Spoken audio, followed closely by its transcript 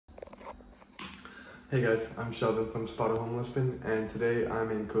Hey guys, I'm Sheldon from Spotahome, Lisbon, and today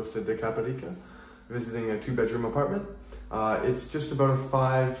I'm in Costa Da Caparica, visiting a 2-bedroom apartment. It's just about a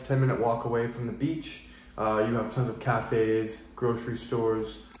 5-10 minute walk away from the beach. You have tons of cafes, grocery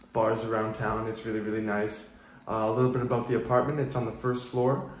stores, bars around town. It's really nice. A little bit about the apartment: it's on the first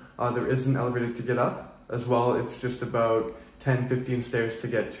floor. There is an elevator to get up as well. It's just about 10-15 stairs to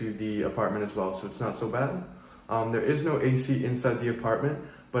get to the apartment as well, so it's not so bad. There is no AC inside the apartment,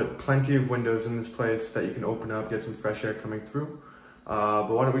 but plenty of windows in this place that you can open up, get some fresh air coming through. But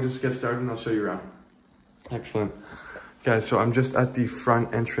why don't we just get started and I'll show you around. Excellent. Guys, so I'm just at the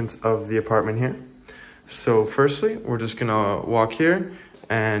front entrance of the apartment here. So firstly, we're just gonna walk here,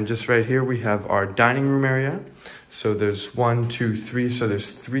 and just right here we have our dining room area. So there's 1, 2, 3, so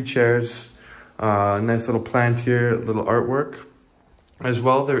there's 3 chairs, nice little plant here, little artwork. As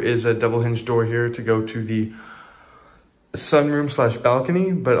well, there is a double hinge door here to go to the sunroom /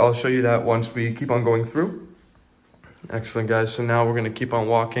 balcony, but I'll show you that once we keep on going through. Excellent, guys. So now we're going to keep on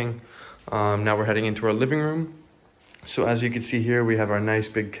walking. Now we're heading into our living room. So as you can see here, we have our nice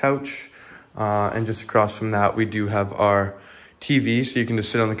big couch, and just across from that we do have our TV, so you can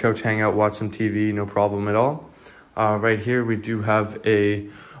just sit on the couch, hang out, watch some TV, no problem at all. Right here we do have a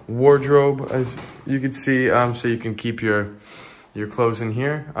wardrobe, as you can see, so you can keep your clothes in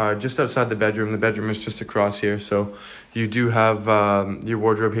here. Just outside the bedroom is just across here, so you do have your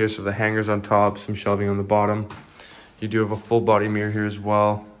wardrobe here, so the hangers on top, some shelving on the bottom. You do have a full body mirror here as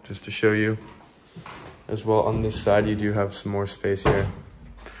well, just to show you. As well, on this side you do have some more space here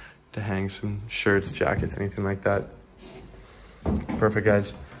to hang some shirts, jackets, anything like that. Perfect,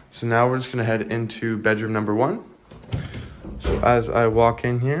 guys. So now we're just gonna head into bedroom number 1. So as I walk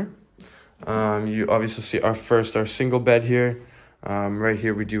in here, you obviously see our single bed here. Right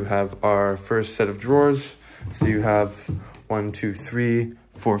here we do have our first set of drawers. So you have 1, 2, 3,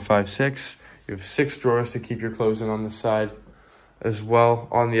 4, 5, 6. You have 6 drawers to keep your clothes in on this side. As well,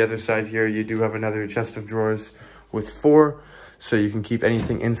 on the other side here, you do have another chest of drawers with 4. So you can keep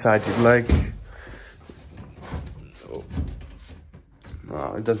anything inside you'd like.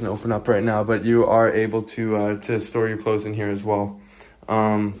 It doesn't open up right now, but you are able to store your clothes in here as well.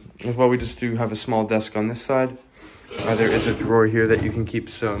 As well, we just do have a small desk on this side. There is a drawer here that you can keep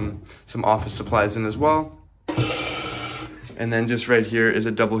some office supplies in as well. And then just right here is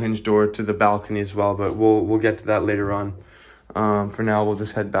a double hinge door to the balcony as well, but we'll get to that later on. For now, we'll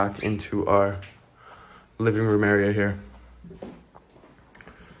just head back into our living room area here.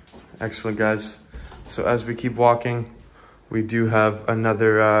 Excellent, guys. So as we keep walking, we do have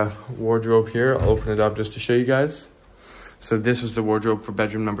another wardrobe here. I'll open it up just to show you guys. So this is the wardrobe for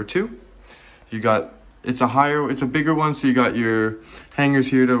bedroom number 2. It's a bigger one, so you got your hangers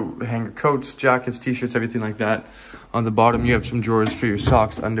here to hang your coats, jackets, t-shirts, everything like that. On the bottom, you have some drawers for your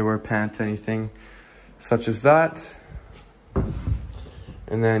socks, underwear, pants, anything such as that.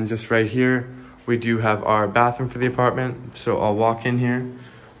 And then just right here, we do have our bathroom for the apartment. So I'll walk in here.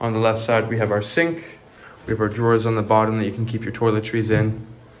 On the left side, we have our sink. We have our drawers on the bottom that you can keep your toiletries in.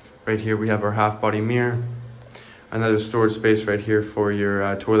 Right here, we have our half-body mirror. Another storage space right here for your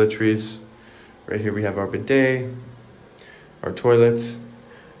toiletries. Right here we have our bidet, our toilets,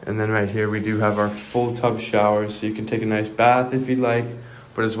 and then right here we do have our full tub shower, so you can take a nice bath if you'd like,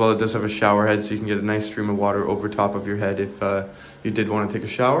 but as well it does have a shower head, so you can get a nice stream of water over top of your head if you did want to take a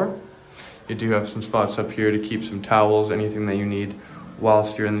shower. You do have some spots up here to keep some towels, anything that you need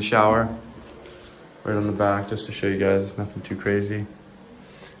whilst you're in the shower. Right on the back, just to show you guys, nothing too crazy.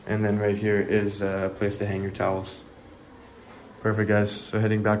 And then right here is a place to hang your towels. Perfect, guys. So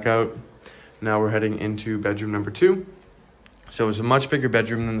heading back out. Now we're heading into bedroom number 2. So it's a much bigger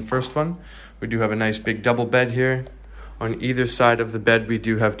bedroom than the first one. We do have a nice big double bed here. On either side of the bed, we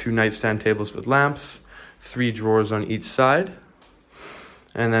do have 2 nightstand tables with lamps, 3 drawers on each side.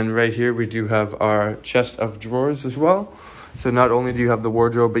 And then right here, we do have our chest of drawers as well. So not only do you have the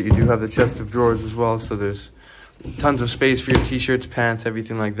wardrobe, but you do have the chest of drawers as well. So there's tons of space for your t-shirts, pants,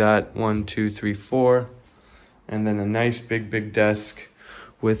 everything like that. 1, 2, 3, 4. And then a nice big desk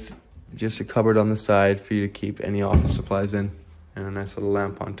with just a cupboard on the side for you to keep any office supplies in, and a nice little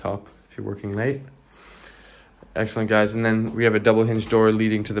lamp on top if you're working late. Excellent, guys. And then we have a double hinge door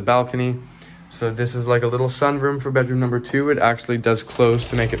leading to the balcony. So this is like a little sunroom for bedroom number 2. It actually does close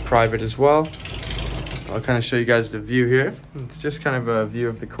to make it private as well. I'll kind of show you guys the view here. It's just kind of a view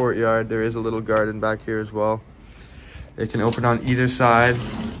of the courtyard. There is a little garden back here as well. It can open on either side,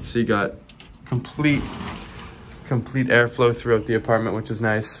 so you got complete airflow throughout the apartment, which is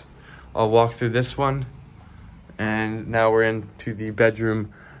nice. I'll walk through this one, and now we're into the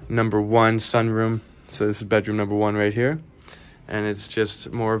bedroom number 1 sunroom. So this is bedroom number 1 right here. and it's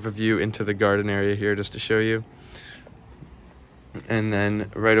just more of a view into the garden area here just to show you. And then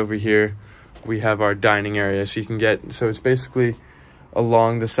right over here we have our dining area, so you can get, so it's basically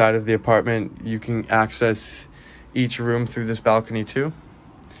along the side of the apartment. You can access each room through this balcony too.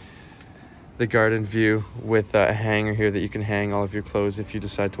 The garden view with a hanger here that you can hang all of your clothes if you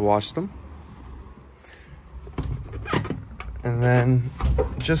decide to wash them. And then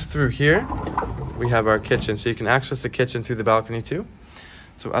just through here we have our kitchen, so you can access the kitchen through the balcony too.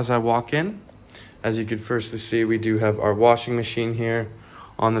 So as I walk in, as you could firstly see, we do have our washing machine here.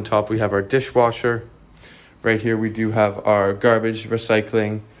 On the top we have our dishwasher. Right here we do have our garbage,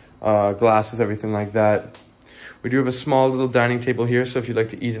 recycling, glasses, everything like that. We do have a small little dining table here, so if you'd like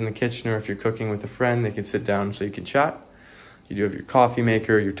to eat in the kitchen or if you're cooking with a friend, they can sit down so you can chat. You do have your coffee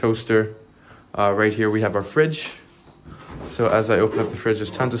maker, your toaster. Right here we have our fridge. So as I open up the fridge, there's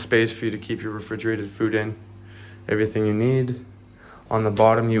tons of space for you to keep your refrigerated food in. Everything you need. On the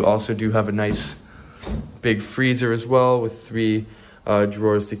bottom you also do have a nice big freezer as well, with 3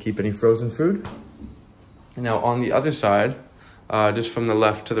 drawers to keep any frozen food. Now on the other side, just from the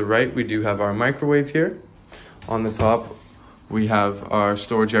left to the right, we do have our microwave here. On the top, we have our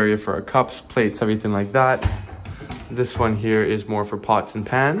storage area for our cups, plates, everything like that. This one here is more for pots and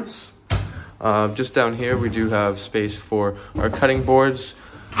pans. Just down here, we do have space for our cutting boards,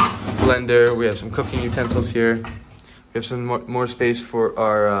 blender. We have some cooking utensils here. We have some more space for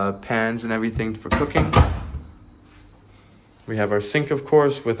our pans and everything for cooking. We have our sink, of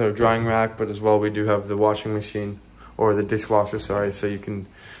course, with our drying rack, but as well we do have the washing machine, or the dishwasher, sorry, so you can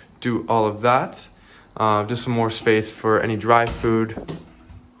do all of that. Just some more space for any dry food,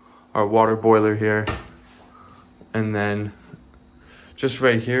 our water boiler here, and then just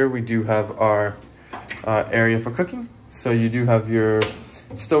right here we do have our area for cooking. So you do have your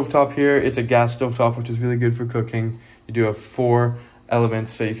stovetop here. It's a gas stovetop, which is really good for cooking. You do have 4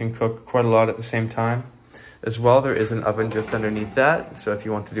 elements, so you can cook quite a lot at the same time. As well, there is an oven just underneath that, so if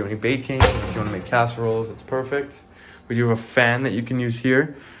you want to do any baking, if you want to make casseroles, it's perfect. We do have a fan that you can use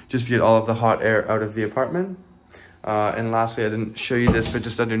here just to get all of the hot air out of the apartment. And lastly, I didn't show you this, but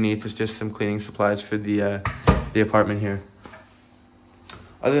just underneath is just some cleaning supplies for the apartment here.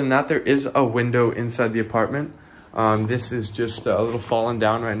 Other than that, there is a window inside the apartment. This is just a little fallen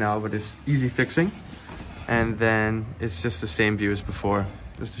down right now, but it's easy fixing. And then it's just the same view as before,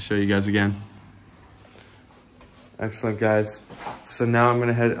 just to show you guys again. Excellent, guys. So now I'm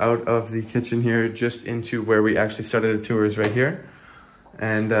gonna head out of the kitchen here just into where we actually started the tour, is right here.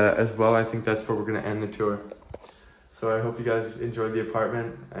 And as well, I think that's where we're gonna end the tour. So I hope you guys enjoyed the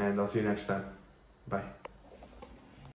apartment, and I'll see you next time. Bye.